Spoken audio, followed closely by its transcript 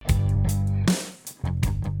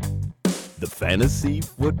The Fantasy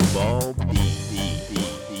Football Beat.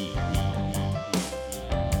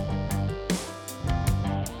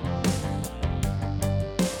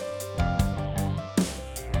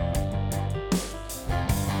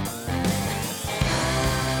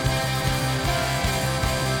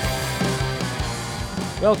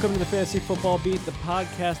 Welcome to the Fantasy Football Beat, the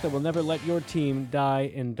podcast that will never let your team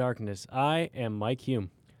die in darkness. I am Mike Hume.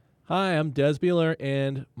 Hi, I'm Bieler,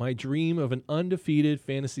 and my dream of an undefeated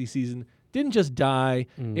fantasy season didn't just die.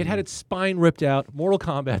 It had its spine ripped out, Mortal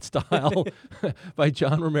Kombat style, by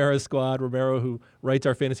John Romero's squad. Romero, who writes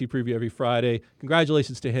our fantasy preview every Friday.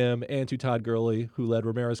 Congratulations to him and to Todd Gurley, who led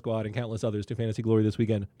Romero's squad and countless others to fantasy glory this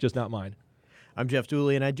weekend, just not mine. I'm Jeff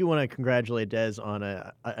Dooley, and I do want to congratulate Dez on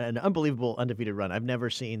an unbelievable undefeated run. I've never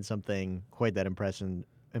seen something quite that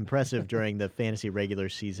impressive during the fantasy regular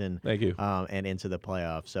season. Thank you. And into the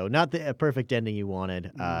playoffs. So not the perfect ending you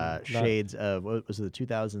wanted. Shades of, what was it, the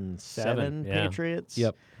 2007 Patriots?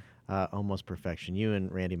 Yep. Almost perfection. You and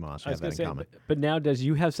Randy Moss have that in common. But now, Des,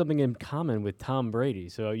 you have something in common with Tom Brady.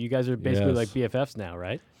 So you guys are basically like BFFs now,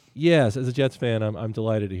 right? Yes, as a Jets fan, I'm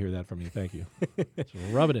delighted to hear that from you. Thank you. So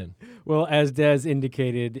rub it in. Well, as Des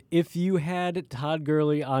indicated, if you had Todd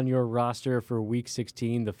Gurley on your roster for Week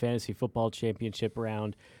 16, the Fantasy Football Championship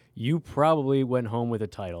round, you probably went home with a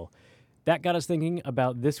title. That got us thinking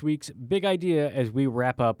about this week's big idea as we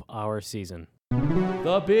wrap up our season.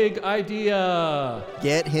 The big idea.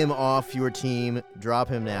 Get him off your team. Drop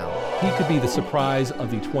him now. He could be the surprise of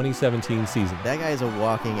the 2017 season. That guy is a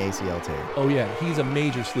walking ACL tear. Oh, yeah. He's a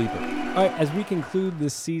major sleeper. All right, as we conclude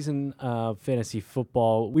this season of fantasy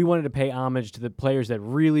football, we wanted to pay homage to the players that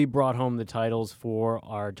really brought home the titles for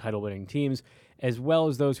our title-winning teams, as well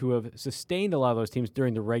as those who have sustained a lot of those teams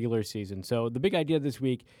during the regular season. So the big idea this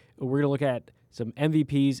week, we're going to look at some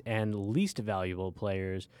MVPs and least valuable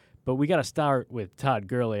players. But we got to start with Todd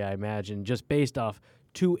Gurley, I imagine, just based off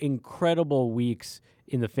two incredible weeks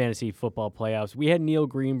in the fantasy football playoffs. We had Neil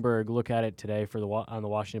Greenberg look at it today for on the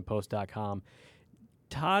WashingtonPost.com.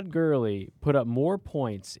 Todd Gurley put up more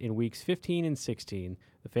points in weeks 15 and 16,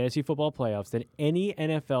 the fantasy football playoffs, than any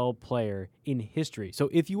NFL player in history.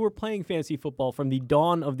 So if you were playing fantasy football from the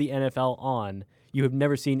dawn of the NFL on, you have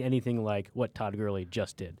never seen anything like what Todd Gurley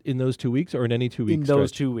just did. In those 2 weeks or in any 2 weeks? In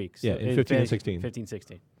those 2 weeks. Yeah, in 15 and 16. 15,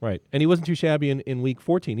 16. Right. And he wasn't too shabby in week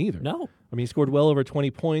 14 either. No. I mean, he scored well over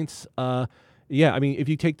 20 points. Yeah, I mean, if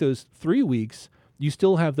you take those 3 weeks, you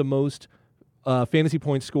still have the most fantasy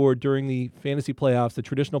points scored during the fantasy playoffs, the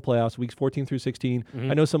traditional playoffs, weeks 14 through 16.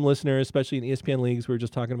 I know some listeners, especially in ESPN leagues, we were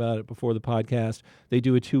just talking about it before the podcast, they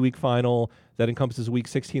do a 2-week final that encompasses week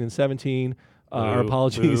 16 and 17. Our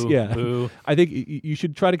apologies. Boo. I think you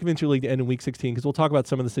should try to convince your league to end in week 16 because we'll talk about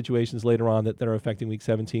some of the situations later on that are affecting week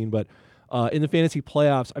 17. But in the fantasy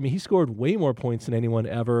playoffs, I mean, he scored way more points than anyone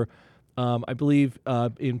ever. I believe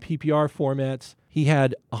in PPR formats, he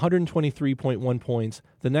had 123.1 points.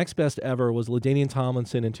 The next best ever was LaDainian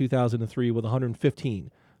Tomlinson in 2003 with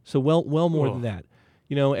 115. So well more than that.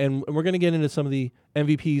 You know, and we're going to get into some of the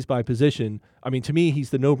MVPs by position. I mean, to me, he's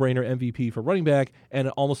the no-brainer MVP for running back, and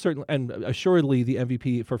almost certainly and assuredly the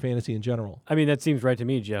MVP for fantasy in general. I mean, that seems right to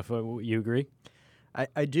me, Jeff. You agree?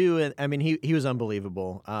 I do, and I mean, he was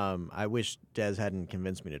unbelievable. I wish Dez hadn't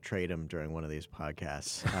convinced me to trade him during one of these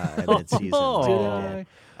podcasts at mid-season. Did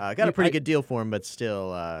I? Got a pretty good deal for him, but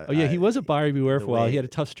still. He was a buyer beware for a while. He had a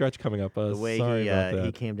tough stretch coming up. The way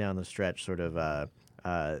he came down the stretch sort of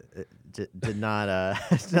did not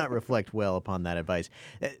reflect well upon that advice.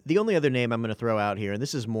 The only other name I'm going to throw out here, and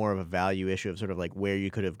this is more of a value issue of sort of like where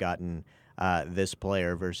you could have gotten this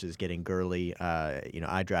player versus getting Gurley.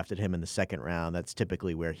 I drafted him in the second round. That's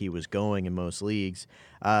typically where he was going in most leagues.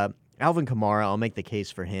 Alvin Kamara, I'll make the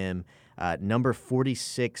case for him. Number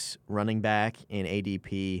 46 running back in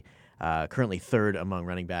ADP. Currently third among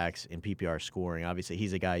running backs in PPR scoring. Obviously,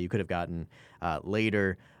 he's a guy you could have gotten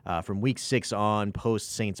later from week 6 on,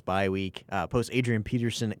 post-Saints bye week, post-Adrian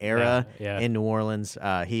Peterson era in New Orleans.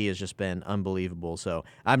 He has just been unbelievable. So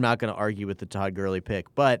I'm not going to argue with the Todd Gurley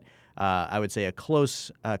pick, but I would say a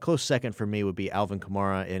close second for me would be Alvin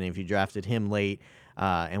Kamara. And if you drafted him late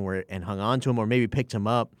and hung on to him or maybe picked him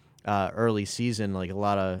up early season like a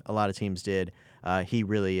lot of teams did, he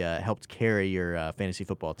really helped carry your fantasy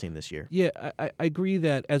football team this year. Yeah, I agree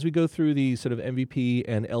that as we go through these sort of MVP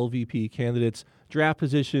and LVP candidates, draft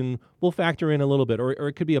position will factor in a little bit, or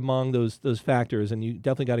it could be among those factors, and you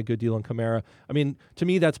definitely got a good deal on Kamara. I mean, to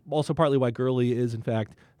me, that's also partly why Gurley is, in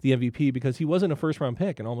fact, the MVP, because he wasn't a first-round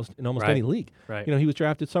pick in almost any league. Right. You know, he was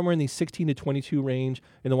drafted somewhere in the 16 to 22 range.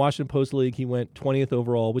 In the Washington Post League, he went 20th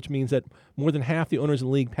overall, which means that more than half the owners in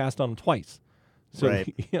the league passed on him twice. So,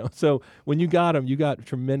 Right. so when you got him, you got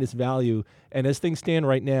tremendous value. And as things stand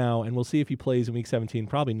right now, and we'll see if he plays in Week 17,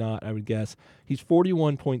 probably not, I would guess, he's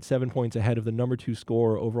 41.7 points ahead of the number 2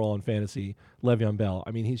 scorer overall in fantasy, Le'Veon Bell.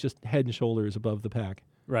 I mean, he's just head and shoulders above the pack.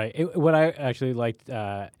 Right. What I actually liked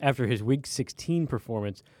after his Week 16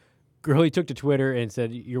 performance, Gurley took to Twitter and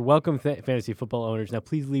said, "You're welcome, fantasy football owners. Now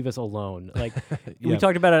please leave us alone." Like we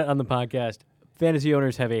talked about it on the podcast. Fantasy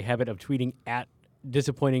owners have a habit of tweeting at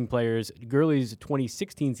disappointing players. Gurley's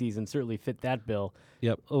 2016 season certainly fit that bill.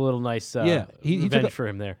 Yep. A little nice he revenge for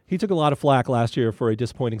him there. He took a lot of flack last year for a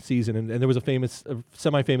disappointing season, and there was a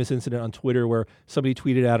semi-famous incident on Twitter where somebody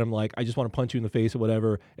tweeted at him like, "I just want to punch you in the face" or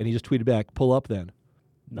whatever, and he just tweeted back, "Pull up then."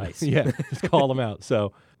 Nice. Yeah, just call him out.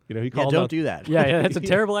 So, he called don't out. do that. Yeah, that's a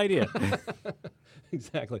terrible idea.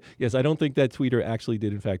 Exactly. Yes, I don't think that tweeter actually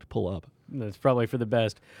did, in fact, pull up. That's probably for the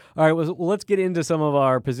best. All right, well, let's get into some of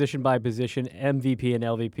our position-by-position MVP and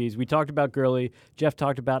LVPs. We talked about Gurley. Jeff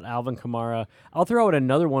talked about Alvin Kamara. I'll throw out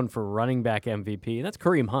another one for running back MVP, and that's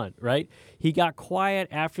Kareem Hunt, right? He got quiet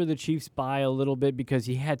after the Chiefs' bye a little bit because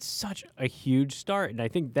he had such a huge start, and I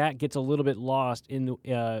think that gets a little bit lost in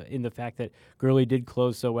the fact that Gurley did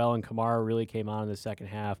close so well and Kamara really came on in the second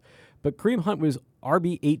half. But Kareem Hunt was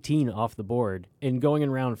RB 18 off the board and going in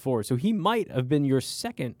round 4. So he might have been your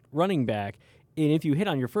second running back. And if you hit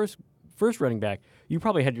on your first running back, you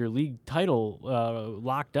probably had your league title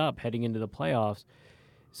locked up heading into the playoffs.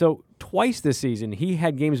 So twice this season, he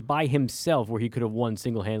had games by himself where he could have won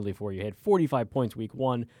single-handedly for you. He had 45 points week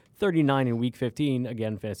 1, 39 in week 15,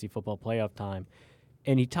 again, fantasy football playoff time.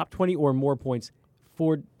 And he topped 20 or more points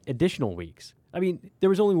 4 additional weeks. I mean, there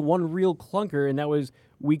was only one real clunker, and that was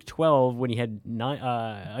week 12 when he had 9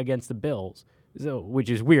 against the Bills, which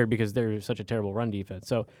is weird because they're such a terrible run defense.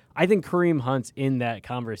 So I think Kareem Hunt's in that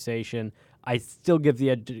conversation. I still give the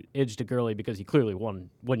edge to Gurley because he clearly won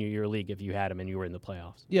your league if you had him and you were in the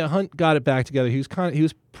playoffs. Yeah, Hunt got it back together. He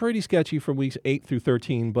was pretty sketchy from weeks 8 through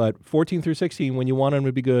 13, but 14 through 16, when you want him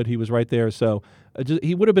to be good, he was right there. So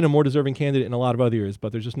he would have been a more deserving candidate in a lot of other years,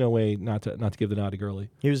 but there's just no way not to give the nod to Gurley.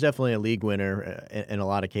 He was definitely a league winner in a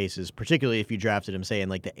lot of cases, particularly if you drafted him, say, in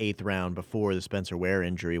like the 8th round before the Spencer Ware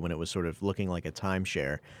injury when it was sort of looking like a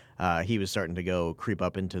timeshare. He was starting to creep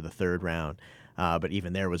up into the 3rd round. But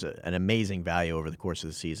even there was an amazing value over the course of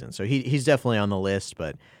the season. So he's definitely on the list,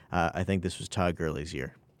 but I think this was Todd Gurley's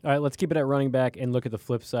year. All right, let's keep it at running back and look at the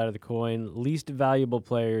flip side of the coin. Least valuable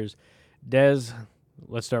players. Dez,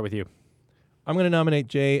 let's start with you. I'm going to nominate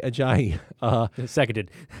Jay Ajayi. Seconded.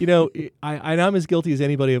 I'm as guilty as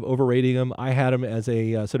anybody of overrating him. I had him as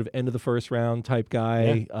a sort of end of the first round type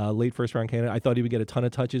guy, late first round candidate. I thought he would get a ton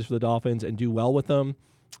of touches for the Dolphins and do well with them.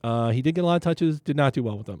 He did get a lot of touches, did not do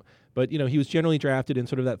well with them. But, he was generally drafted in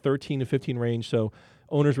sort of that 13 to 15 range, so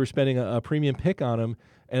owners were spending a premium pick on him.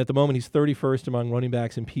 And at the moment, he's 31st among running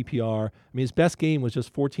backs in PPR. I mean, his best game was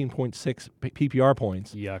just 14.6 PPR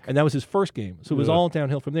points. Yuck. And that was his first game. So it was all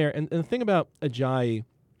downhill from there. And the thing about Ajayi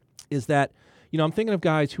is that, I'm thinking of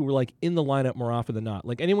guys who were like in the lineup more often than not.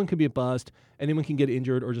 Like anyone can be a bust, anyone can get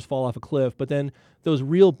injured or just fall off a cliff, but then those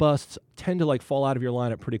real busts tend to like fall out of your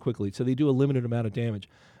lineup pretty quickly. So they do a limited amount of damage.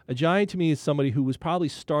 Ajayi to me is somebody who was probably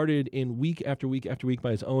started in week after week after week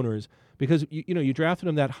by his owners because you drafted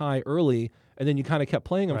him that high early and then you kind of kept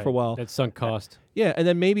playing him for a while. That sunk cost. Yeah, and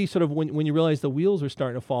then maybe sort of when you realize the wheels are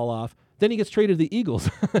starting to fall off, then he gets traded to the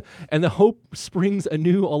Eagles, and the hope springs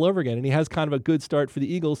anew all over again, and he has kind of a good start for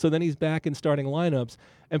the Eagles, so then he's back in starting lineups.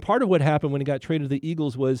 And part of what happened when he got traded to the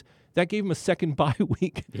Eagles was that gave him a second bye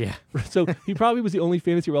week. Yeah. So he probably was the only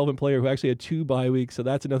fantasy-relevant player who actually had 2 bye weeks, so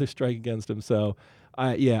that's another strike against him. So,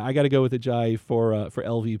 I got to go with Ajayi for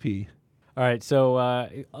LVP. All right,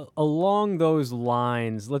 so along those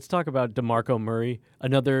lines, let's talk about DeMarco Murray,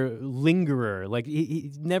 another lingerer. Like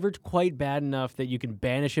he's never quite bad enough that you can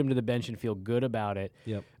banish him to the bench and feel good about it.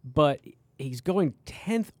 Yep. But he's going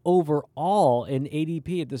 10th overall in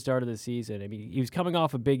ADP at the start of the season. I mean, he was coming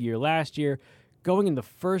off a big year last year. Going in the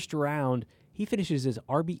first round, he finishes as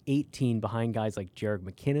RB 18 behind guys like Jerick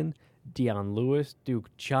McKinnon, Deion Lewis, Duke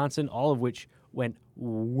Johnson, all of which went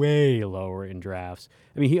way lower in drafts.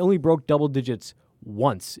 I mean, he only broke double digits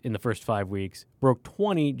once in the first 5 weeks, broke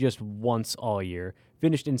 20 just once all year,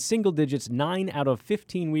 finished in single digits 9 out of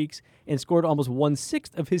 15 weeks, and scored almost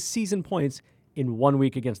 1/6 of his season points in 1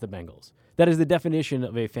 week against the Bengals. That is the definition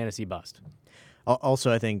of a fantasy bust.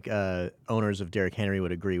 Also, I think owners of Derrick Henry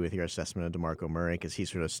would agree with your assessment of DeMarco Murray because he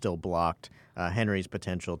sort of still blocked Henry's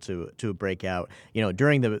potential to break out.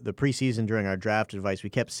 During the preseason, during our draft advice, we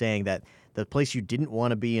kept saying that the place you didn't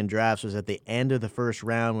want to be in drafts was at the end of the first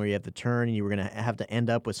round where you have the turn and you were going to have to end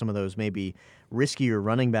up with some of those maybe riskier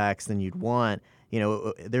running backs than you'd want.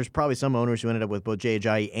 there's probably some owners who ended up with both Jay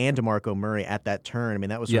Ajayi and DeMarco Murray at that turn. I mean,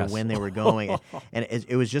 that was sort of when they were going, and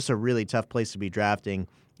it was just a really tough place to be drafting.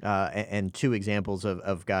 And two examples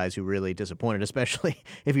of guys who really disappointed, especially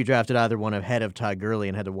if you drafted either one ahead of Todd Gurley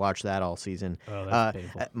and had to watch that all season. Oh, that's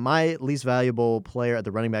painful. My least valuable player at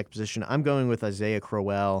the running back position, I'm going with Isaiah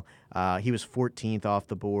Crowell. He was 14th off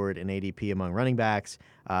the board in ADP among running backs.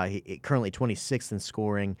 He currently 26th in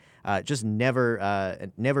scoring. Just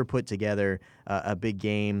never put together a big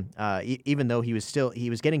game. Even though he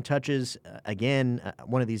was getting touches. Again,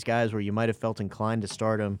 one of these guys where you might have felt inclined to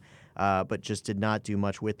start him. But just did not do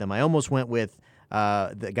much with them. I almost went with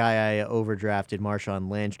the guy I overdrafted, Marshawn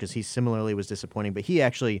Lynch, because he similarly was disappointing, but he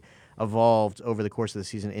actually evolved over the course of the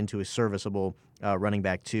season into a serviceable running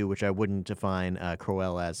back too, which I wouldn't define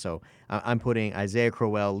Crowell as. So I'm putting Isaiah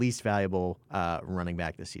Crowell, least valuable running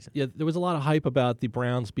back this season. Yeah, there was a lot of hype about the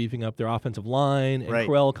Browns beefing up their offensive line, and Right.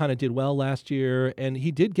 Crowell kind of did well last year, and he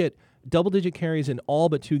did get double-digit carries in all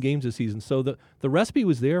but 2 games this season. So the recipe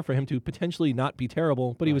was there for him to potentially not be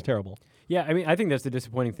terrible, but he was terrible. Yeah, I mean, I think that's the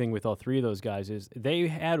disappointing thing with all three of those guys is they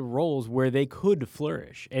had roles where they could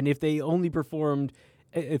flourish. And if they only performed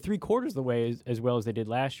 3/4 the way as well as they did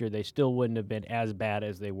last year, they still wouldn't have been as bad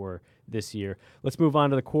as they were this year. Let's move on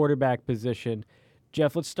to the quarterback position.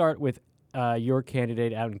 Jeff, let's start with your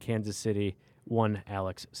candidate out in Kansas City, one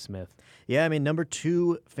Alex Smith. Yeah, I mean, number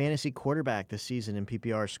 2 fantasy quarterback this season in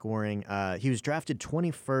PPR scoring. He was drafted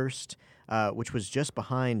 21st, which was just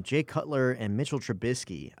behind Jay Cutler and Mitchell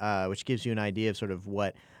Trubisky, which gives you an idea of sort of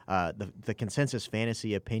what the consensus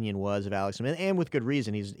fantasy opinion was of Alex Smith, and with good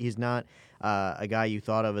reason. He's not a guy you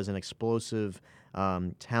thought of as an explosive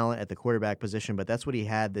talent at the quarterback position, but that's what he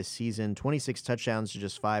had this season. 26 touchdowns to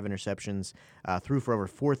just 5 interceptions, threw for over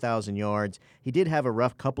 4,000 yards. He did have a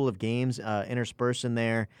rough couple of games interspersed in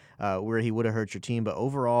there where he would have hurt your team, but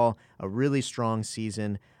overall, a really strong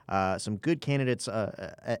season. Some good candidates,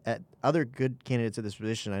 other good candidates at this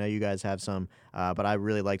position. I know you guys have some, but I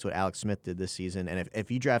really liked what Alex Smith did this season. And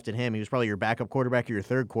if you drafted him, he was probably your backup quarterback or your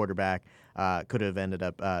third quarterback, could have ended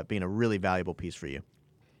up being a really valuable piece for you.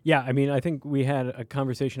 Yeah, I mean, I think we had a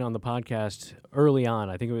conversation on the podcast early on.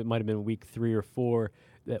 I think it might have been week 3 or 4,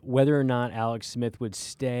 that whether or not Alex Smith would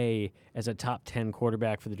stay as a top 10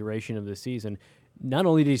 quarterback for the duration of the season. Not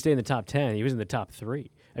only did he stay in the top 10, he was in the top 3.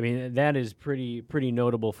 I mean, that is pretty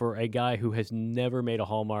notable for a guy who has never made a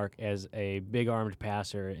hallmark as a big-armed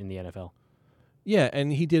passer in the NFL. Yeah,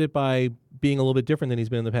 and he did it by being a little bit different than he's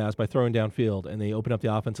been in the past, by throwing downfield, and they opened up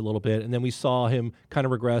the offense a little bit, and then we saw him kind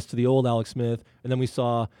of regress to the old Alex Smith, and then we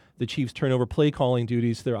saw the Chiefs turn over play calling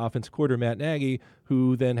duties to their offensive coordinator Matt Nagy,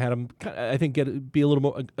 who then had him, I think, be a little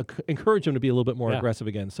more, encourage him to be a little bit more aggressive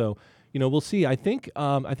again. So, we'll see. I think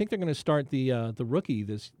they're going to start the rookie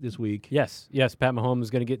this week. Yes, Pat Mahomes is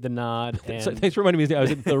going to get the nod. And So, thanks for reminding me. I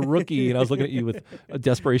was at the rookie, and I was looking at you with a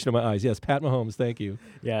desperation in my eyes. Yes, Pat Mahomes. Thank you.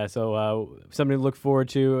 Yeah, so something to look forward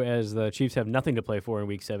to as the Chiefs have nothing to play for in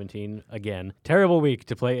Week 17. Again, terrible week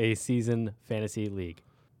to play a season fantasy league.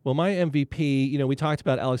 Well, my MVP, we talked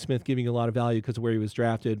about Alex Smith giving you a lot of value because of where he was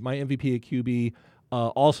drafted. My MVP at QB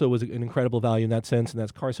also was an incredible value in that sense, and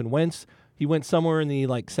that's Carson Wentz. He went somewhere in the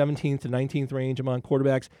 17th to 19th range among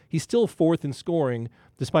quarterbacks. He's still 4th in scoring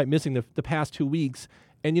despite missing the past 2 weeks.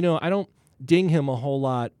 And, I don't ding him a whole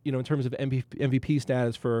lot, in terms of MVP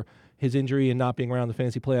status for his injury and not being around the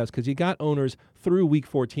fantasy playoffs because he got owners through Week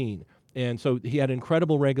 14. And so he had an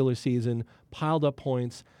incredible regular season, piled up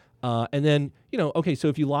points. And then, so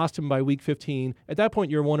if you lost him by Week 15, at that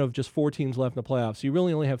point you're one of just 4 teams left in the playoffs. So you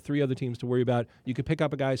really only have 3 other teams to worry about. You could pick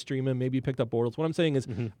up a guy, stream him, maybe you picked up Bortles. What I'm saying is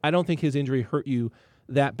I don't think his injury hurt you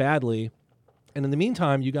that badly. And in the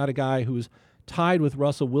meantime, you got a guy who's tied with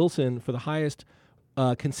Russell Wilson for the highest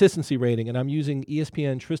consistency rating. And I'm using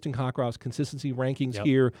ESPN Tristan Cockcroft's consistency rankings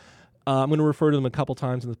here. I'm going to refer to them a couple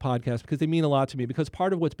times in this podcast because they mean a lot to me. Because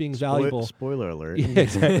part of what's being valuable... Spoiler alert. Yeah,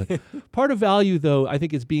 exactly. Part of value, though, I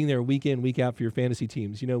think is being there week in, week out for your fantasy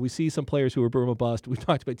teams. We see some players who are boom or bust. We've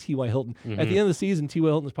talked about T.Y. Hilton. At the end of the season, T.Y.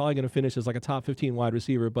 Hilton is probably going to finish as like a top 15 wide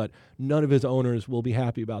receiver, but none of his owners will be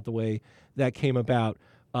happy about the way that came about.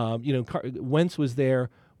 Wentz was there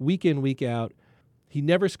week in, week out. He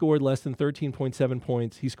never scored less than 13.7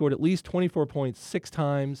 points. He scored at least 24 points 6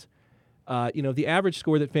 times. The average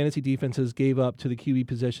score that fantasy defenses gave up to the QB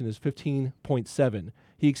position is 15.7.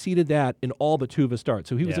 He exceeded that in all but 2 of his starts.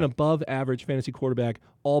 So he was an above-average fantasy quarterback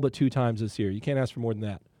all but 2 times this year. You can't ask for more than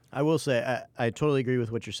that. I will say I totally agree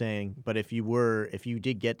with what you're saying. But if you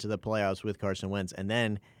did get to the playoffs with Carson Wentz and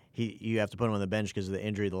then you have to put him on the bench because of the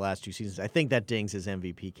injury the last 2 seasons, I think that dings his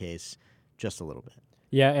MVP case just a little bit.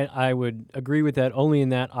 Yeah, and I would agree with that, only in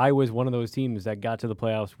that I was one of those teams that got to the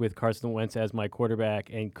playoffs with Carson Wentz as my quarterback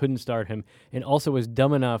and couldn't start him, and also was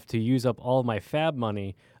dumb enough to use up all of my fab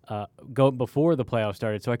money go before the playoffs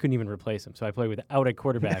started, so I couldn't even replace him. So I played without a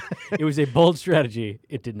quarterback. It was a bold strategy.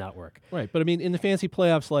 It did not work. Right, but I mean, in the fantasy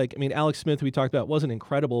playoffs, Alex Smith, who we talked about, wasn't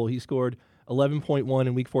incredible. He scored 11.1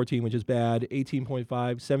 in Week 14, which is bad, 18.5,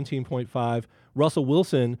 17.5. Russell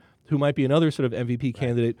Wilson, who might be another sort of MVP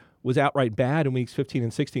candidate, was outright bad in Weeks 15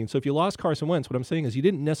 and 16. So if you lost Carson Wentz, what I'm saying is you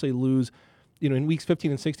didn't necessarily lose, in Weeks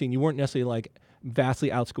 15 and 16, you weren't necessarily vastly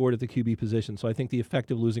outscored at the QB position. So I think the effect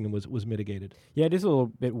of losing him was mitigated. Yeah, it is a little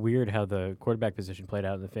bit weird how the quarterback position played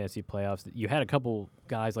out in the fantasy playoffs. You had a couple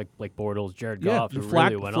guys like Bortles, Jared Goff, who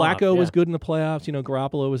really went off. Flacco was good in the playoffs.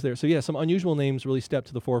 Garoppolo was there. So, yeah, some unusual names really stepped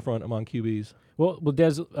to the forefront among QBs. Well,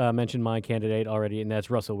 Des mentioned my candidate already, and that's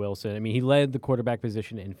Russell Wilson. I mean, he led the quarterback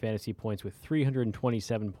position in fantasy points with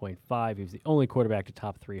 327.5. He was the only quarterback to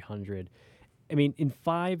top 300. I mean, in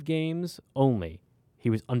 5 games only, he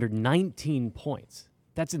was under 19 points.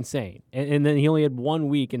 That's insane. And then he only had 1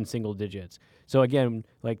 week in single digits. So again,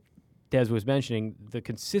 like Des was mentioning, the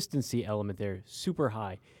consistency element there, super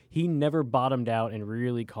high. He never bottomed out and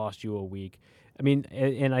really cost you a week. I mean,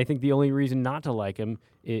 and I think the only reason not to like him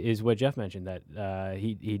is what Jeff mentioned, that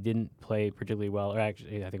he didn't play particularly well, or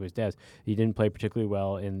actually I think it was Des, he didn't play particularly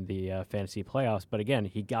well in the fantasy playoffs. But again,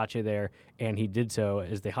 he got you there, and he did so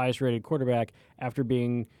as the highest rated quarterback after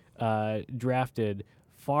being drafted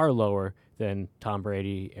far lower than Tom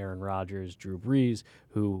Brady, Aaron Rodgers, Drew Brees,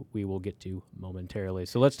 who we will get to momentarily.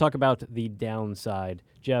 So let's talk about the downside.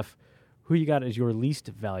 Jeff, who you got as your least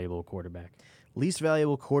valuable quarterback? Least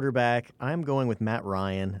valuable quarterback, I'm going with Matt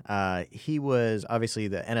Ryan. He was obviously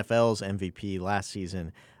the NFL's MVP last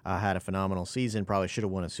season, had a phenomenal season, probably should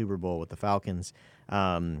have won a Super Bowl with the Falcons.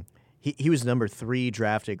 He was number 3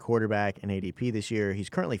 drafted quarterback in ADP this year. He's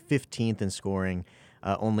currently 15th in scoring.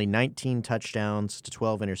 Only 19 touchdowns to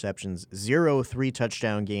 12 interceptions, 0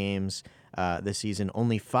 3-touchdown games this season,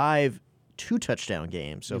 only 5 2-touchdown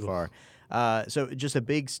games so far. So just a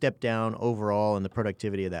big step down overall in the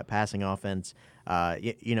productivity of that passing offense.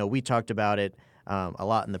 We talked about it a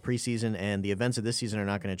lot in the preseason, and the events of this season are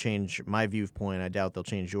not going to change my viewpoint. I doubt they'll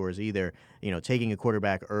change yours either. Taking a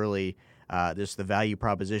quarterback early, just the value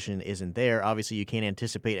proposition isn't there. Obviously, you can't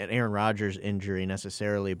anticipate an Aaron Rodgers injury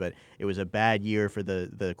necessarily, but it was a bad year for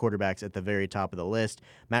the quarterbacks at the very top of the list.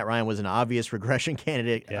 Matt Ryan was an obvious regression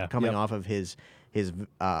candidate coming off of his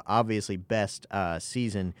obviously best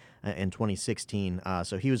season in 2016.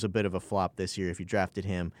 So he was a bit of a flop this year. If you drafted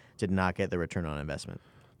him, did not get the return on investment.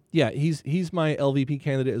 Yeah, he's my LVP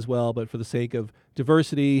candidate as well. But for the sake of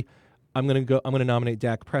diversity, I'm gonna nominate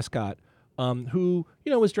Dak Prescott, who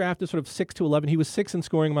was drafted sort of 6 to 11. He was 6th in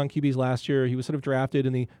scoring among QBs last year. He was sort of drafted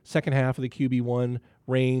in the second half of the QB1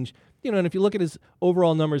 range. And if you look at his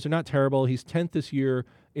overall numbers, they're not terrible. He's 10th this year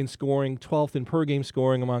in scoring, 12th in per-game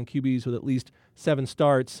scoring among QBs with at least 7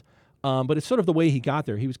 starts. But it's sort of the way he got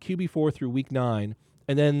there. He was QB4 through Week 9,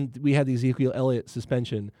 and then we had the Ezekiel Elliott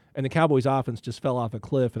suspension, and the Cowboys' offense just fell off a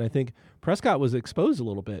cliff. And I think Prescott was exposed a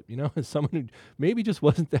little bit, as someone who maybe just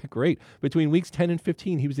wasn't that great. Between Weeks 10 and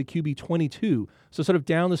 15, he was the QB 22. So sort of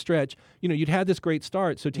down the stretch, you'd had this great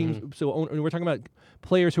start. So teams, so we're talking about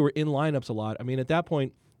players who were in lineups a lot. I mean, at that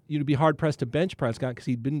point, you'd be hard pressed to bench Prescott because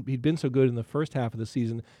he'd been so good in the first half of the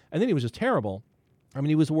season, and then he was just terrible. I mean,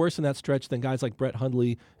 he was worse in that stretch than guys like Brett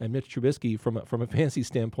Hundley and Mitch Trubisky from a fantasy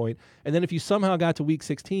standpoint. And then if you somehow got to Week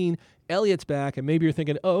 16, Elliott's back, and maybe you're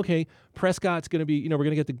thinking, oh, okay, Prescott's going to be, we're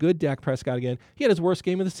going to get the good Dak Prescott again. He had his worst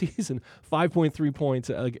game of the season, 5.3 points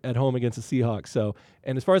at home against the Seahawks. So,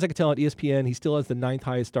 and as far as I can tell at ESPN, he still has the 9th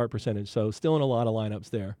highest start percentage, so still in a lot of lineups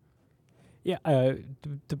there. Yeah,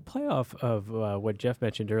 to play off of what Jeff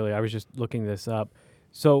mentioned earlier, I was just looking this up.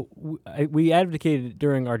 So we advocated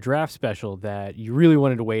during our draft special that you really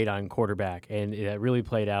wanted to wait on quarterback, and it really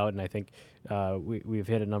played out, and I think we've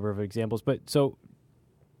hit a number of examples. But so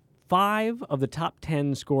 5 of the top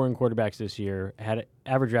 10 scoring quarterbacks this year had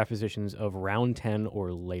average draft positions of round 10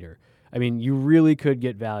 or later. I mean, you really could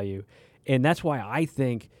get value, and that's why I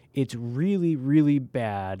think it's really, really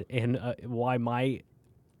bad, and why my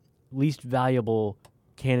least valuable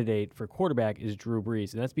candidate for quarterback is Drew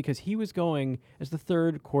Brees, and that's because he was going as the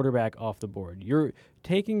 3rd quarterback off the board. You're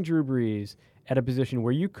taking Drew Brees at a position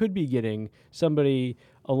where you could be getting somebody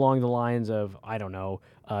along the lines of, I don't know,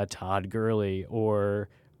 Todd Gurley, or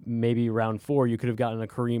maybe round 4 you could have gotten a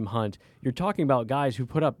Kareem Hunt. You're talking about guys who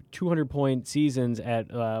put up 200-point seasons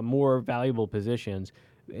at more valuable positions.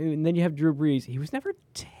 And then you have Drew Brees. He was never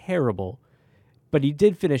terrible, but he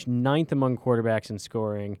did finish 9th among quarterbacks in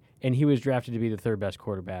scoring, and he was drafted to be the 3rd best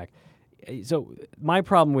quarterback. So my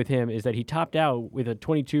problem with him is that he topped out with a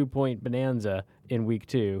 22-point bonanza in week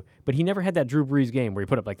 2, but he never had that Drew Brees game where he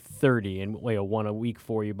put up like 30 and won a week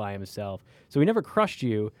for you by himself. So he never crushed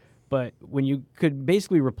you, but when you could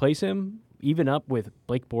basically replace him, even up with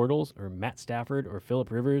Blake Bortles or Matt Stafford or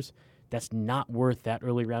Phillip Rivers, that's not worth that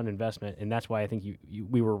early round investment, and that's why I think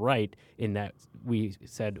we were right in that we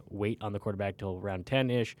said wait on the quarterback till round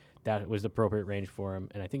 10-ish. That was the appropriate range for him,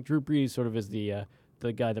 and I think Drew Brees sort of is the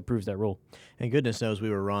guy that proves that rule. And goodness knows we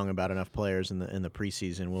were wrong about enough players in the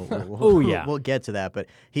preseason. We'll get to that, but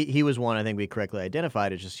he was one I think we correctly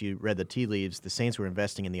identified. It's just you read the tea leaves. The Saints were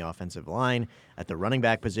investing in the offensive line at the running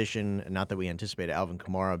back position. Not that we anticipated Alvin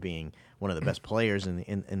Kamara being one of the best players in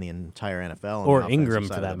the entire NFL, or Ingram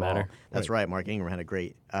for that matter. That's right. Mark Ingram had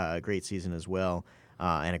a great season as well.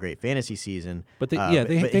 And a great fantasy season. But they had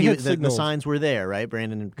signals. The signs were there, right?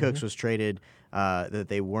 Brandon Cooks was traded, that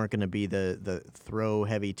they weren't going to be the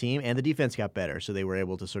throw-heavy team, and the defense got better, so they were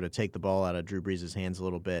able to sort of take the ball out of Drew Brees' hands a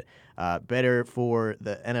little bit. Better for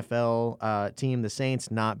the NFL team, the Saints,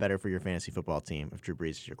 not better for your fantasy football team if Drew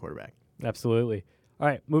Brees is your quarterback. Absolutely. All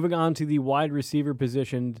right, moving on to the wide receiver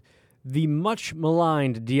position, the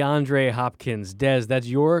much-maligned DeAndre Hopkins. Des, that's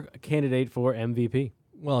your candidate for MVP.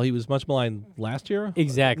 Well, he was much maligned last year.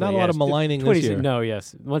 Exactly. Not a lot of maligning this year. No,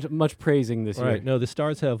 yes. Much praising this year. Right. No, the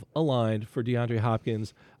stars have aligned for DeAndre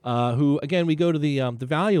Hopkins, who, again, we go to the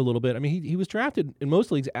value a little bit. I mean, he was drafted in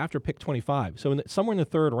most leagues after pick 25, so somewhere in the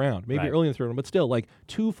third round, maybe early in the third round, but still, like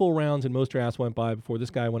 2 full rounds in most drafts went by before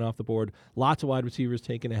this guy went off the board. Lots of wide receivers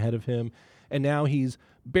taken ahead of him, and now he's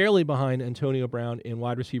barely behind Antonio Brown in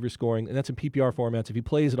wide receiver scoring, and that's in PPR formats. If he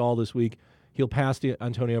plays at all this week, he'll pass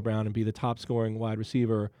Antonio Brown and be the top scoring wide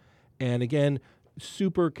receiver. And again,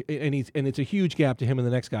 and it's a huge gap to him and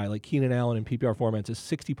the next guy, like Keenan Allen in PPR formats is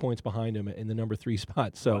 60 points behind him in the number 3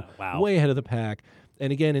 spot. So way ahead of the pack.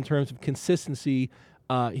 And again, in terms of consistency,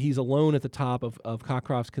 he's alone at the top of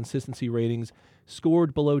Cockcroft's consistency ratings.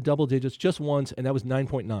 Scored below double digits just once, and that was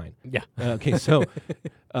 9.9. Yeah. Okay, so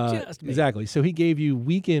exactly. So he gave you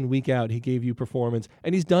week in, week out, he gave you performance,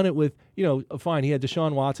 and he's done it with, fine, he had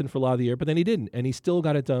Deshaun Watson for a lot of the year, but then he didn't, and he still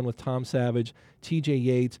got it done with Tom Savage, T.J.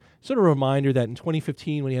 Yates. Sort of a reminder that in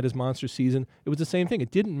 2015, when he had his monster season, it was the same thing.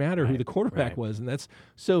 It didn't matter who the quarterback was, and that's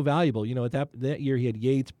so valuable. At that year, he had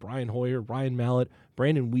Yates, Brian Hoyer, Ryan Mallett,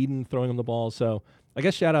 Brandon Weeden throwing him the ball, so I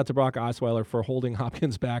guess shout out to Brock Osweiler for holding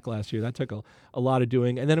Hopkins back last year. That took a lot of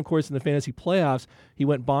doing. And then, of course, in the fantasy playoffs, he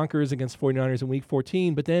went bonkers against 49ers in Week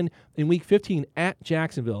 14. But then in Week 15 at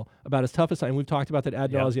Jacksonville, about as tough as time, we've talked about that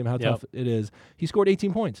ad nauseum, how tough it is. He scored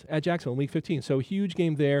 18 points at Jacksonville in Week 15. So huge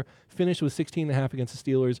game there. Finished with 16.5 against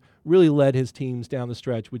the Steelers. Really led his teams down the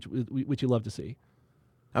stretch, which you love to see.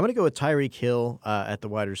 I'm going to go with Tyreek Hill at the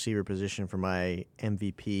wide receiver position for my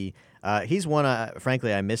MVP. He's one,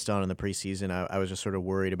 frankly, I missed on in the preseason. I was just sort of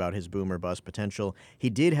worried about his boom or bust potential. He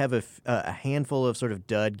did have a handful of sort of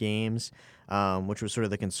dud games, which was sort of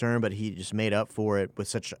the concern, but he just made up for it with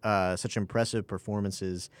such impressive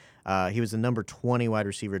performances. He was the number 20 wide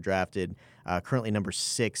receiver drafted, currently number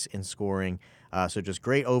 6 in scoring. So just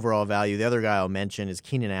great overall value. The other guy I'll mention is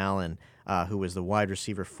Keenan Allen, who was the wide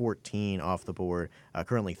receiver 14 off the board,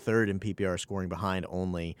 currently 3rd in PPR scoring behind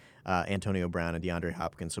only Antonio Brown and DeAndre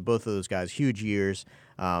Hopkins. So both of those guys, huge years,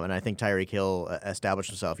 and I think Tyreek Hill established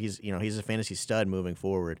himself. He's a fantasy stud moving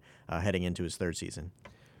forward, heading into his 3rd season.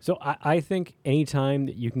 So I think anytime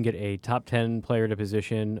that you can get a top 10 player at a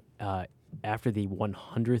position after the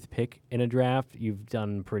 100th pick in a draft, you've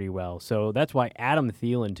done pretty well. So that's why Adam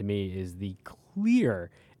Thielen, to me, is the clear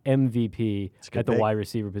MVP at the wide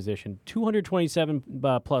receiver position. 227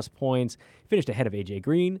 plus points. Finished ahead of A.J.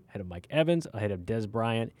 Green, ahead of Mike Evans, ahead of Dez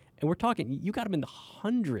Bryant. And we're talking, you got him in the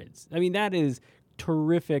hundreds. I mean, that is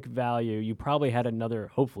terrific value. You probably had another,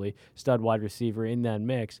 hopefully, stud wide receiver in that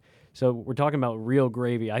mix. So we're talking about real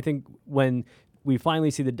gravy. I think when we finally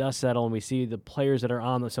see the dust settle and we see the players that are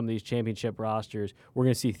on some of these championship rosters, we're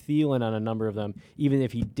going to see Thielen on a number of them, even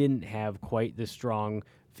if he didn't have quite the strong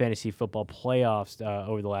fantasy football playoffs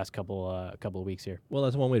over the last couple of weeks here. Well,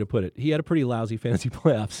 that's one way to put it. He had a pretty lousy fantasy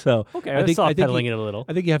playoffs, so I think soft-pedaling it a little.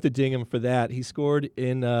 I think you have to ding him for that. He scored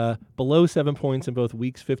in below 7 points in both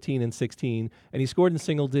weeks 15 and 16, and he scored in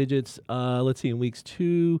single digits. Let's see, in weeks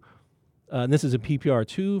 2, and this is a PPR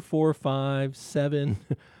 2, 4, 5, 7.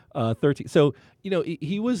 13. So,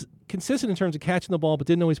 he was consistent in terms of catching the ball, but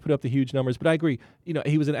didn't always put up the huge numbers. But I agree,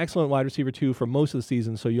 he was an excellent wide receiver too for most of the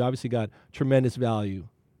season. So you obviously got tremendous value.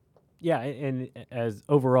 Yeah, and as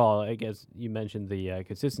overall, I guess you mentioned the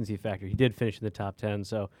consistency factor. He did finish in the top 10,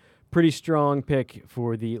 so pretty strong pick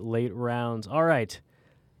for the late rounds. All right,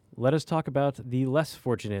 let us talk about the less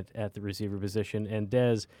fortunate at the receiver position. And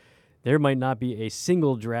Des, there might not be a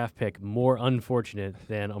single draft pick more unfortunate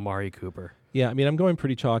than Amari Cooper. Yeah, I mean, I'm going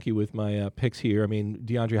pretty chalky with my picks here. I mean,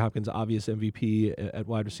 DeAndre Hopkins, obvious MVP at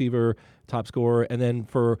wide receiver, top scorer. And then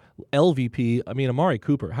for LVP, I mean, Amari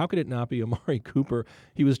Cooper. How could it not be Amari Cooper?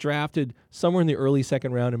 He was drafted somewhere in the early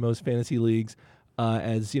second round in most fantasy leagues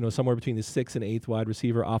as, somewhere between the 6th and 8th wide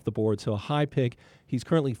receiver off the board. So a high pick. He's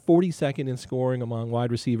currently 42nd in scoring among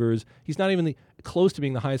wide receivers. He's not even close to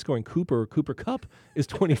being the highest scoring Cooper. Cooper Kupp is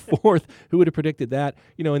 24th. Who would have predicted that?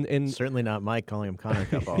 And certainly not Mike calling him Connor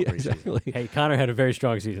Kupp all yeah, preseason. exactly. Hey, Connor had a very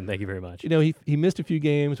strong season. Thank you very much. He missed a few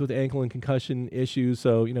games with ankle and concussion issues,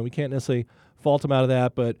 so we can't necessarily fault him out of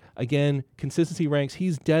that. But again, consistency ranks.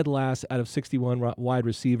 He's dead last out of 61 wide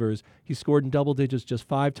receivers. He scored in double digits just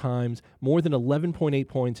 5 times, more than 11.8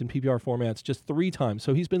 points in PPR formats just 3 times.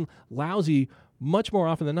 So he's been lousy much more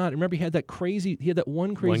often than not. Remember, he had that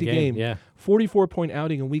one crazy game, 44-point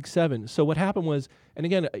outing in week 7. So what happened was, and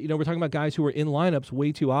again, we're talking about guys who were in lineups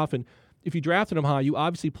way too often. If you drafted him high, you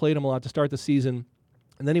obviously played him a lot to start the season,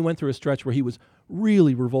 and then he went through a stretch where he was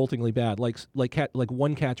really revoltingly bad, like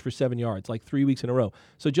one catch for 7 yards, like 3 weeks in a row.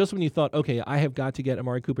 So just when you thought, okay, I have got to get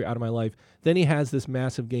Amari Cooper out of my life, then he has this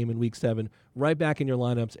massive game in week 7, right back in your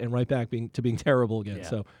lineups and right back being terrible again. Yeah.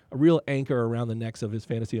 So a real anchor around the necks of his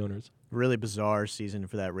fantasy owners. Really bizarre season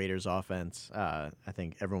for that Raiders offense. I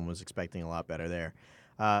think everyone was expecting a lot better there.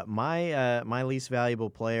 My least valuable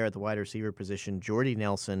player at the wide receiver position, Jordy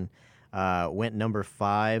Nelson, went number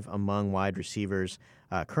 5 among wide receivers.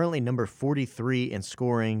 Currently number 43 in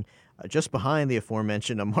scoring, just behind the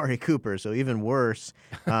aforementioned Amari Cooper, so even worse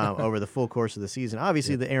over the full course of the season.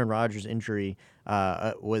 Obviously, the Aaron Rodgers injury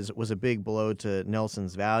was a big blow to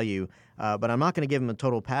Nelson's value, but I'm not going to give him a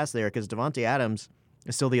total pass there because Devontae Adams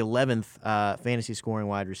is still the 11th fantasy scoring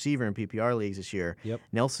wide receiver in PPR leagues this year. Yep.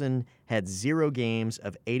 Nelson had 0 games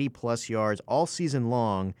of 80-plus yards all season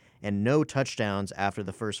long and no touchdowns after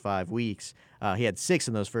the first 5 weeks. He had 6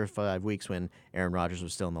 in those first 5 weeks when Aaron Rodgers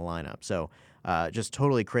was still in the lineup. So just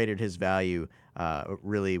totally cratered his value.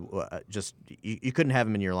 Really, you couldn't have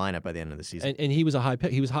him in your lineup by the end of the season. And he was a high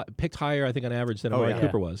pick. He was picked higher, I think, on average than Amari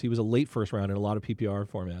Cooper was. He was a late first round in a lot of PPR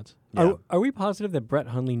formats. Yeah. Are we positive that Brett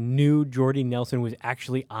Hundley knew Jordy Nelson was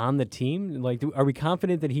actually on the team? Are we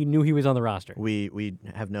confident that he knew he was on the roster? We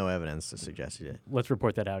have no evidence to suggest he did. Let's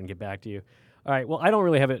report that out and get back to you. All right. Well, I don't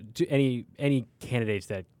really have any candidates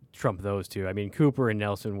that trump those two. I mean, Cooper and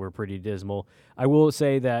Nelson were pretty dismal. I will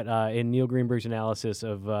say that in Neil Greenberg's analysis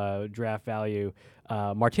of draft value,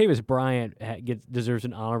 Martavis Bryant deserves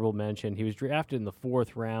an honorable mention. He was drafted in the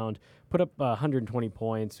 4th round, put up 120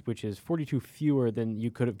 points, which is 42 fewer than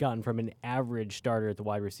you could have gotten from an average starter at the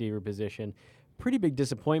wide receiver position. Pretty big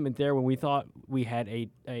disappointment there when we thought we had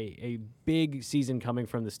a big season coming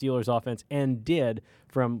from the Steelers offense, and did,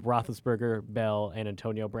 from Roethlisberger, Bell, and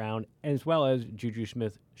Antonio Brown, as well as Juju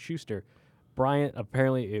Smith-Schuster. Bryant,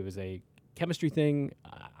 apparently it was a chemistry thing.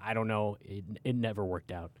 I don't know. It never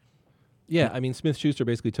worked out. Yeah, I mean, Smith-Schuster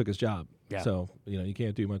basically took his job. Yeah. So, you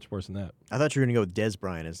can't do much worse than that. I thought you were going to go with Dez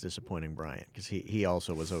Bryant as disappointing Bryant, because he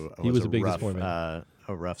also was a big rough, disappointment.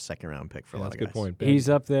 A rough second-round pick for a lot of guys. That's a good point. He's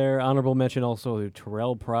up there. Honorable mention also to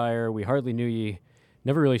Terrell Pryor. We hardly knew you.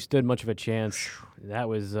 Never really stood much of a chance. That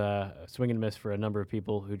was a swing and miss for a number of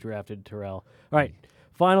people who drafted Terrell. All right,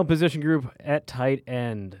 final position group at tight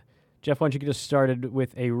end. Jeff, why don't you get us started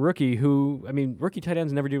with a rookie who, rookie tight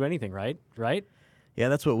ends never do anything, right? Right? Yeah,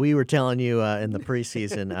 that's what we were telling you in the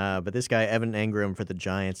preseason. But this guy, Evan Engram for the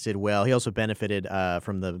Giants, did well. He also benefited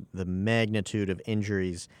from the magnitude of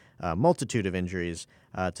injuries, multitude of injuries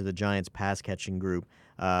to the Giants' pass-catching group.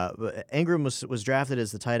 Engram was drafted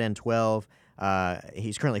as the tight end 12.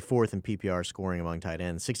 He's currently 4th in PPR scoring among tight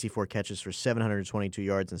ends, 64 catches for 722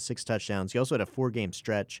 yards and 6 touchdowns. He also had a 4-game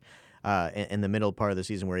stretch in the middle part of the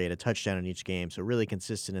season where he had a touchdown in each game, so really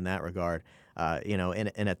consistent in that regard.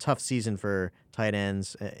 In a tough season for tight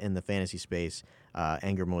ends in the fantasy space,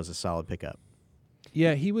 Engram was a solid pickup.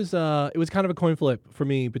 Yeah, he was. It was kind of a coin flip for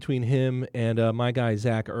me between him and my guy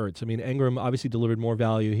Zach Ertz. I mean, Engram obviously delivered more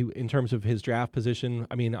value in terms of his draft position.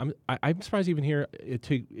 I mean, I'm surprised even here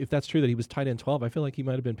if that's true that he was tight end 12. I feel like he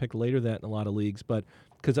might have been picked later than that in a lot of leagues, but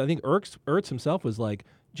because I think Ertz himself was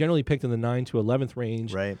generally picked in the 9 to 11th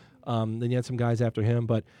range. Right. Then you had some guys after him,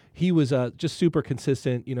 but he was just super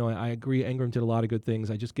consistent. I agree. Engram did a lot of good things.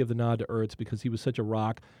 I just give the nod to Ertz because he was such a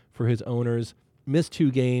rock for his owners. Missed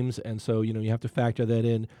 2 games, and so you have to factor that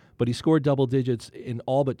in. But he scored double digits in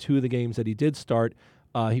all but 2 of the games that he did start.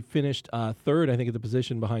 He finished 3rd, I think, at the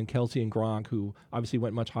position behind Kelsey and Gronk, who obviously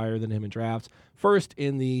went much higher than him in drafts. 1st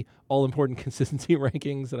in the all-important consistency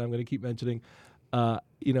rankings that I'm going to keep mentioning.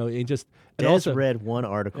 And just and Des also read one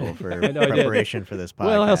article for I know, I did. preparation for this podcast.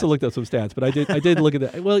 Well, I also looked up some stats, but I did look at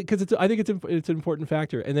that. Well, because I think it's an important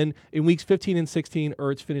factor. And then in weeks 15 and 16,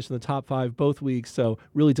 Ertz finished in the top 5 both weeks, so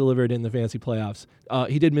really delivered in the fantasy playoffs.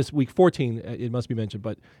 He did miss week 14, it must be mentioned,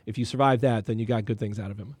 but if you survive that, then you got good things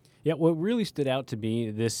out of him. Yeah, what really stood out to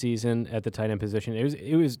me this season at the tight end position,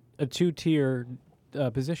 it was a 2-tier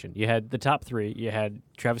position. You had the top 3. You had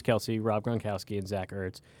Travis Kelce, Rob Gronkowski, and Zach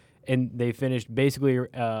Ertz. And they finished basically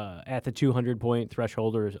at the 200-point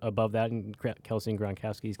threshold or above that in Kelce and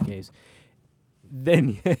Gronkowski's case.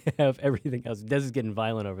 Then you have everything else. Des is getting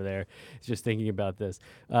violent over there. Just thinking about this.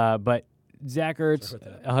 But Zach Ertz,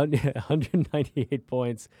 198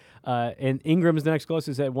 points. And Ingram's the next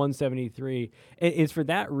closest at 173. It's for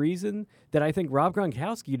that reason that I think Rob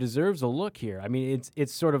Gronkowski deserves a look here. I mean,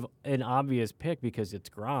 it's sort of an obvious pick because it's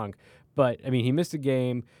Gronk. But, I mean, he missed a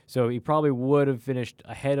game, so he probably would have finished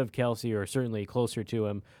ahead of Kelce or certainly closer to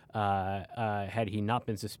him had he not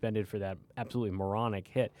been suspended for that absolutely moronic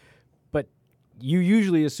hit. But you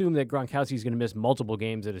usually assume that Gronkowski is going to miss multiple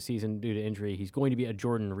games of a season due to injury. He's going to be a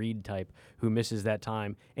Jordan Reed type who misses that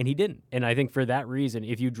time, and he didn't. And I think for that reason,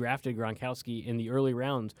 if you drafted Gronkowski in the early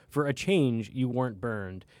rounds, for a change, you weren't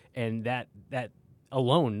burned. And that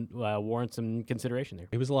alone warrants some consideration there.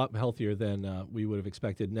 He was a lot healthier than we would have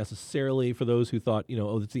expected necessarily for those who thought,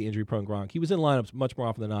 it's the injury-prone Gronk. He was in lineups much more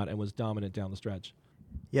often than not and was dominant down the stretch.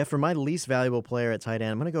 Yeah, for my least valuable player at tight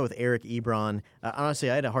end, I'm going to go with Eric Ebron. Honestly,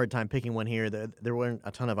 I had a hard time picking one here. There weren't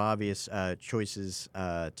a ton of obvious choices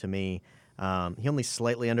to me. He only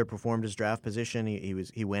slightly underperformed his draft position.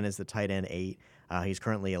 He went as the tight end 8. He's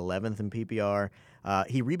currently 11th in PPR.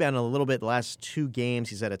 He rebounded a little bit the last 2 games.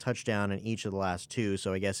 He's had a touchdown in each of the last 2.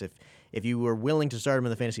 So I guess if you were willing to start him in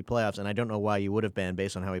the fantasy playoffs, and I don't know why you would have been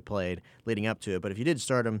based on how he played leading up to it, but if you did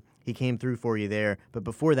start him, he came through for you there. But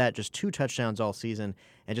before that, just 2 touchdowns all season,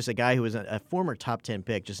 and just a guy who was a former top 10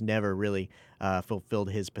 pick, just never really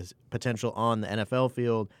fulfilled his potential on the NFL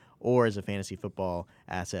field or as a fantasy football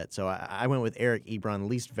asset. So I went with Eric Ebron,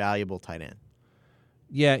 least valuable tight end.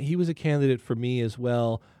 Yeah, he was a candidate for me as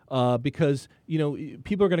well because,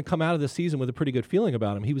 people are going to come out of this season with a pretty good feeling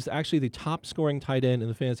about him. He was actually the top scoring tight end in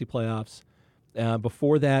the fantasy playoffs.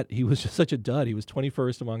 Before that, he was just such a dud. He was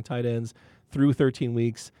 21st among tight ends through 13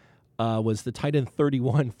 weeks, was the tight end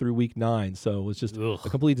 31 through week 9. So it was just a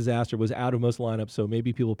complete disaster, was out of most lineups. So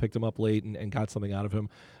maybe people picked him up late and got something out of him.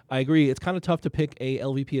 I agree. It's kind of tough to pick a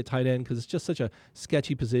LVP at tight end because it's just such a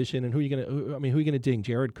sketchy position. And who are you going to ding?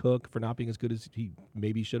 Jared Cook for not being as good as he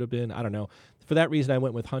maybe should have been? I don't know. For that reason, I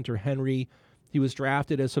went with Hunter Henry. He was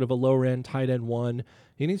drafted as sort of a lower-end tight end 1,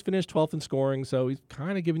 and he's finished 12th in scoring, so he's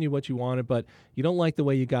kind of giving you what you wanted, but you don't like the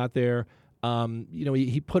way you got there.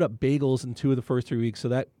 He put up bagels in 2 of the first 3 weeks, so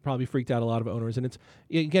that probably freaked out a lot of owners. And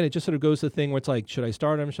it just sort of goes to the thing where it's like, should I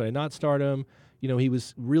start him? Should I not start him? He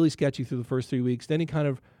was really sketchy through the first 3 weeks. Then he kind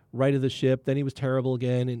of righted the ship. Then he was terrible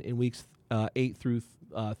again in weeks 8 through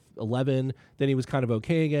 11. Then he was kind of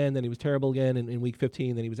okay again. Then he was terrible again in week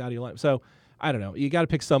 15. Then he was out of your lineup. So I don't know. You got to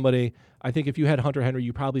pick somebody. I think if you had Hunter Henry,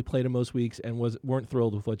 you probably played him most weeks and weren't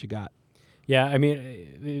thrilled with what you got. Yeah, I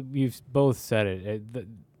mean, you've both said it.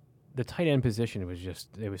 The tight end position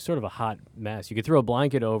it was sort of a hot mess. You could throw a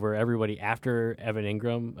blanket over everybody after Evan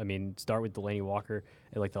Ingram. I mean, start with Delaney Walker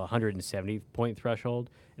at like the 170-point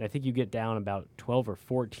threshold, and I think you get down about 12 or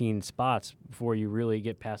 14 spots before you really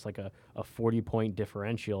get past like a 40-point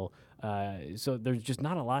differential. So there's just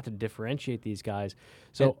not a lot to differentiate these guys.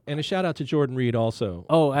 So and a shout out to Jordan Reed also.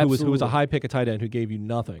 Oh, absolutely. Who was a high pick at tight end who gave you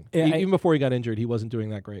nothing. Even before he got injured, he wasn't doing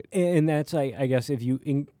that great. And that's, I guess, if you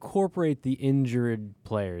incorporate the injured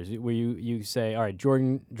players, where you say, all right,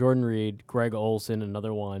 Jordan Reed, Greg Olsen,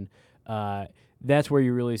 another one. That's where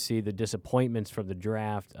you really see the disappointments from the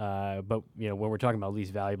draft. But when we're talking about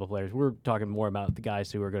least valuable players, we're talking more about the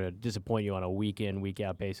guys who are going to disappoint you on a week-in,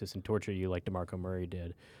 week-out basis and torture you like DeMarco Murray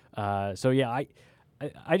did. So yeah,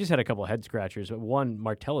 I just had a couple of head scratchers. One,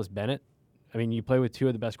 Martellus Bennett. I mean, you play with 2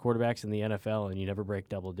 of the best quarterbacks in the NFL and you never break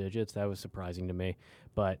double digits. That was surprising to me.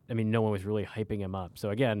 But I mean, no one was really hyping him up. So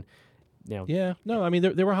again, Yeah, no, I mean,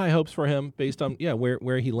 there were high hopes for him based on,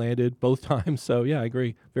 where he landed both times. So, yeah, I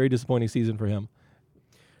agree. Very disappointing season for him.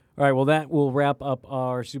 All right, well, that will wrap up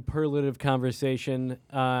our superlative conversation.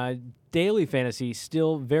 Daily fantasy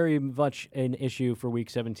still very much an issue for Week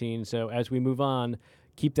 17. So as we move on,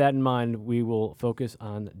 keep that in mind. We will focus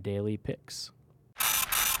on daily picks.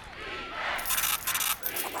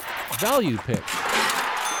 Value picks.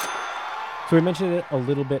 So we mentioned it a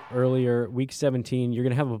little bit earlier. Week 17, you're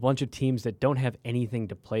going to have a bunch of teams that don't have anything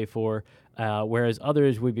to play for, whereas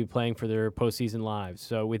others would be playing for their postseason lives.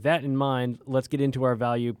 So with that in mind, let's get into our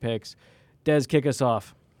value picks. Des, kick us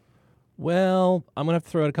off. Well, I'm going to have to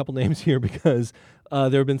throw out a couple names here because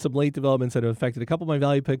there have been some late developments that have affected a couple of my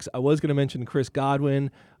value picks. I was going to mention Chris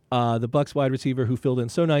Godwin, the Bucs wide receiver who filled in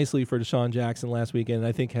so nicely for Deshaun Jackson last weekend, and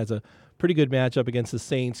I think has a pretty good matchup against the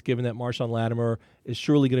Saints, given that Marshawn Lattimore is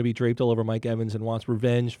surely going to be draped all over Mike Evans and wants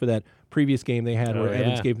revenge for that previous game they had where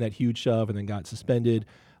Evans gave him that huge shove and then got suspended.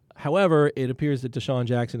 However, it appears that Deshaun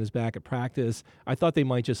Jackson is back at practice. I thought they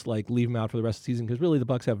might just leave him out for the rest of the season because really the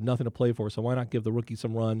Bucs have nothing to play for, so why not give the rookie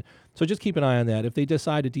some run? So just keep an eye on that. If they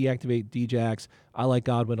decide to deactivate D-Jax, I like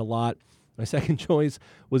Godwin a lot. My second choice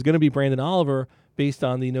was going to be Brandon Oliver based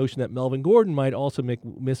on the notion that Melvin Gordon might also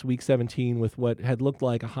miss Week 17 with what had looked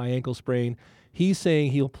like a high ankle sprain. He's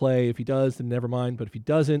saying he'll play. If he does, then never mind. But if he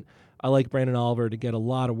doesn't, I like Brandon Oliver to get a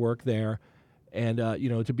lot of work there. And,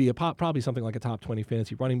 to be probably something like a top 20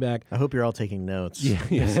 fantasy running back. I hope you're all taking notes. Yeah,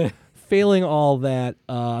 yes. Failing all that,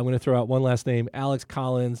 I'm going to throw out one last name, Alex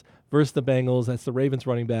Collins versus the Bengals. That's the Ravens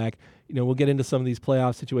running back. We'll get into some of these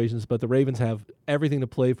playoff situations, but the Ravens have everything to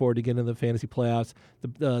play for to get into the fantasy playoffs.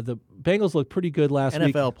 The Bengals looked pretty good last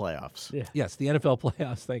week. NFL playoffs. Yeah. Yes, the NFL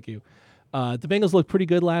playoffs. Thank you. The Bengals looked pretty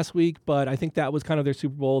good last week, but I think that was kind of their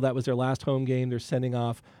Super Bowl. That was their last home game. They're sending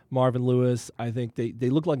off Marvin Lewis. I think they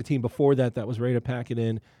looked like a team before that was ready to pack it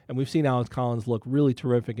in. And we've seen Alex Collins look really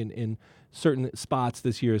terrific in certain spots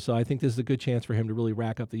this year. So I think this is a good chance for him to really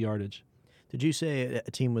rack up the yardage. Did you say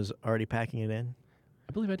a team was already packing it in?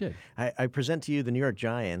 I believe I did. I present to you the New York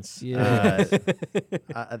Giants. Yeah.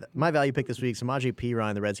 My value pick this week, Samaje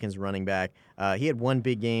Perine, the Redskins running back. He had one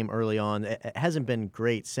big game early on. It hasn't been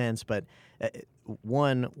great since, but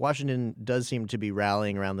Washington does seem to be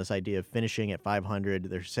rallying around this idea of finishing at 500.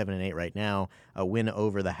 They're 7-8 right now. A win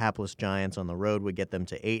over the hapless Giants on the road would get them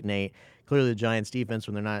to 8-8. Clearly, the Giants' defense,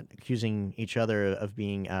 when they're not accusing each other of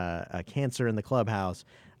being a cancer in the clubhouse,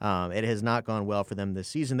 it has not gone well for them this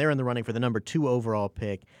season. They're in the running for the number 2 overall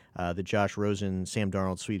pick, the Josh Rosen, Sam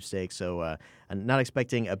Darnold sweepstakes. So I'm not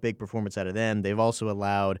expecting a big performance out of them. They've also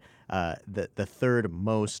allowed the third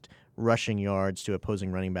most rushing yards to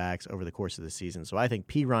opposing running backs over the course of the season. So I think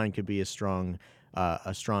Perine could be a strong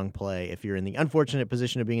play if you're in the unfortunate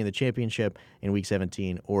position of being in the championship in Week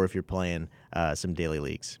 17 or if you're playing some daily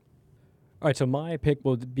leagues. All right, so my pick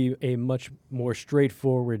will be a much more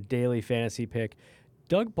straightforward daily fantasy pick.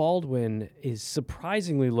 Doug Baldwin is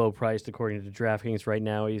surprisingly low priced according to DraftKings right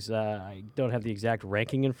now. He's I don't have the exact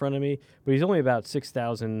ranking in front of me, but he's only about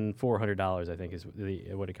 $6,400, I think, is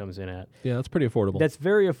what it comes in at. Yeah, that's pretty affordable. That's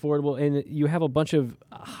very affordable, and you have a bunch of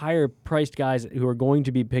higher priced guys who are going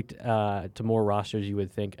to be picked to more rosters, you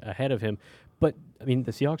would think, ahead of him. But, I mean,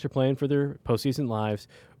 the Seahawks are playing for their postseason lives.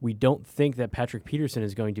 We don't think that Patrick Peterson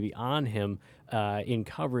is going to be on him in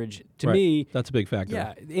coverage. To me, that's a big factor.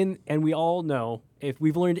 Yeah, and we all know, if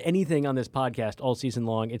we've learned anything on this podcast all season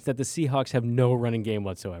long, it's that the Seahawks have no running game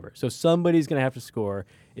whatsoever. So somebody's going to have to score.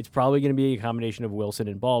 It's probably going to be a combination of Wilson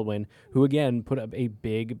and Baldwin, who, again, put up a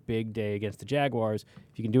big, big day against the Jaguars.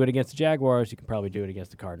 If you can do it against the Jaguars, you can probably do it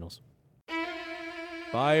against the Cardinals.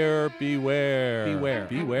 Buyer beware. Beware.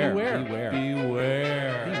 Beware. Beware. Beware. Beware.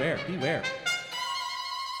 Beware. Beware.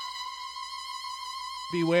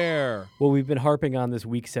 Beware. Well, we've been harping on this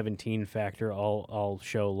Week 17 factor all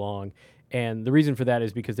show long, and the reason for that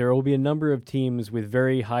is because there will be a number of teams with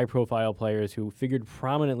very high-profile players who figured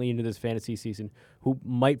prominently into this fantasy season who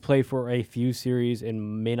might play for a few series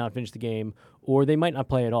and may not finish the game, or they might not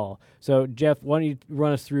play at all. So, Jeff, why don't you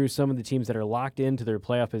run us through some of the teams that are locked into their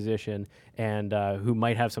playoff position and who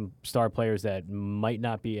might have some star players that might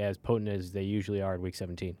not be as potent as they usually are in Week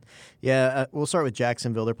 17? Yeah, we'll start with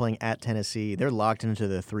Jacksonville. They're playing at Tennessee. They're locked into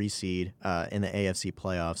the 3 seed in the AFC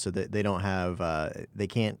playoffs, so that they don't have they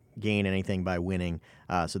can't gain anything by winning.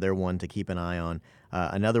 So they're one to keep an eye on.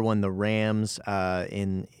 Another one, the Rams.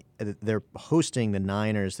 They're hosting the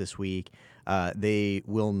Niners this week. They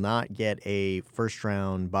will not get a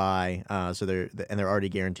first-round bye, so they're already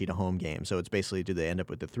guaranteed a home game. So it's basically, do they end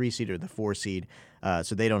up with the 3 seed or the 4 seed?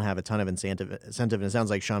 So they don't have a ton of incentive. And it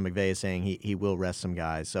sounds like Sean McVay is saying he will rest some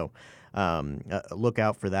guys. So look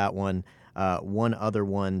out for that one. One other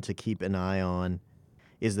one to keep an eye on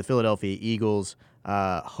is the Philadelphia Eagles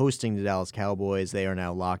hosting the Dallas Cowboys. They are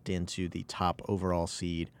now locked into the top overall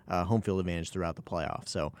seed, home field advantage throughout the playoffs.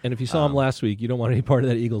 So, and if you saw him last week, you don't want any part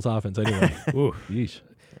of that Eagles offense anyway. Ooh, yeesh.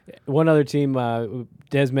 One other team,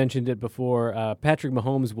 Des mentioned it before, Patrick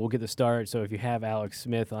Mahomes will get the start, so if you have Alex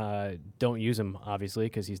Smith, don't use him, obviously,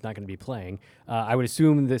 because he's not going to be playing. I would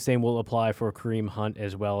assume the same will apply for Kareem Hunt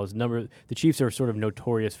as well. The Chiefs are sort of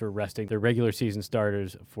notorious for resting their regular season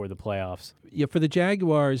starters for the playoffs. Yeah, for the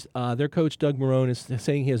Jaguars, their coach Doug Marrone is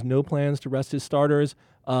saying he has no plans to rest his starters.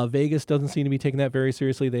 Vegas doesn't seem to be taking that very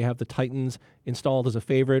seriously. They have the Titans installed as a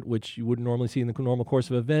favorite, which you wouldn't normally see in the normal course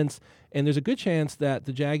of events. And there's a good chance that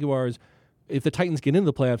the Jaguars, if the Titans get into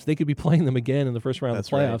the playoffs, they could be playing them again in the first round of the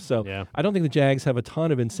playoffs. Right. So yeah. I don't think the Jags have a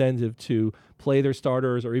ton of incentive to play their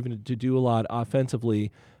starters or even to do a lot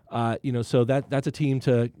offensively. So that's a team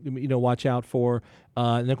to watch out for.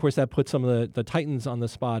 And of course that puts some of the Titans on the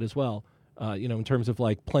spot as well. In terms of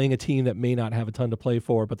like playing a team that may not have a ton to play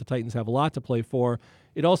for, but the Titans have a lot to play for.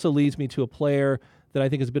 It also leads me to a player that I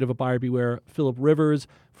think is a bit of a buyer beware, Phillip Rivers.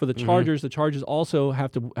 For the Chargers, the Chargers also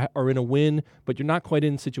are in a win, but you're not quite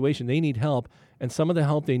in the situation. They need help, and some of the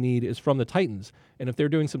help they need is from the Titans. And if they're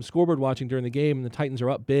doing some scoreboard watching during the game and the Titans are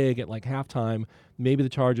up big at like halftime, maybe the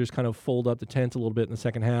Chargers kind of fold up the tent a little bit in the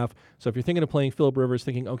second half. So if you're thinking of playing Phillip Rivers,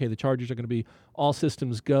 thinking, okay, the Chargers are going to be all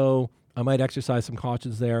systems go, I might exercise some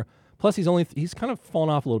cautions there. Plus, he's kind of fallen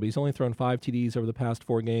off a little bit. He's only thrown 5 TDs over the past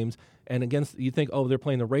 4 games. And you think, they're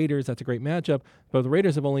playing the Raiders. That's a great matchup. But the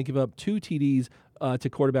Raiders have only given up 2 TDs to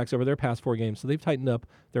quarterbacks over their past 4 games. So they've tightened up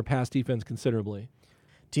their pass defense considerably.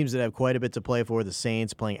 Teams that have quite a bit to play for, the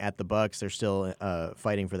Saints playing at the Bucs. They're still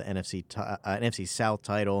fighting for the NFC South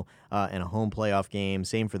title and a home playoff game.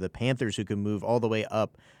 Same for the Panthers, who can move all the way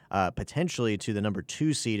up potentially to the number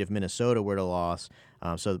 2 seed if Minnesota were to lose.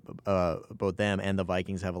 So both them and the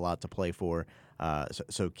Vikings have a lot to play for.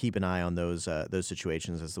 So keep an eye on those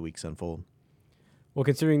situations as the weeks unfold. Well,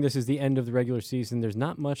 considering this is the end of the regular season, there's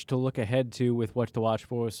not much to look ahead to with what to watch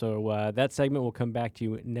for. So that segment will come back to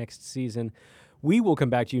you next season. We will come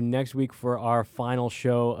back to you next week for our final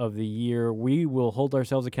show of the year. We will hold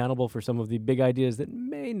ourselves accountable for some of the big ideas that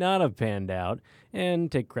may not have panned out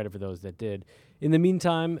and take credit for those that did. In the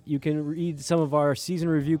meantime, you can read some of our season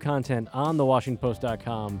review content on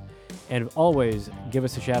thewashingtonpost.com. And always, give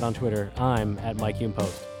us a shout on Twitter. I'm at Mike Hume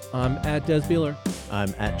Post. I'm at Des Bieler.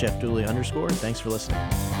 I'm at Jeff Dooley _. Thanks for listening.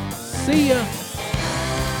 See ya.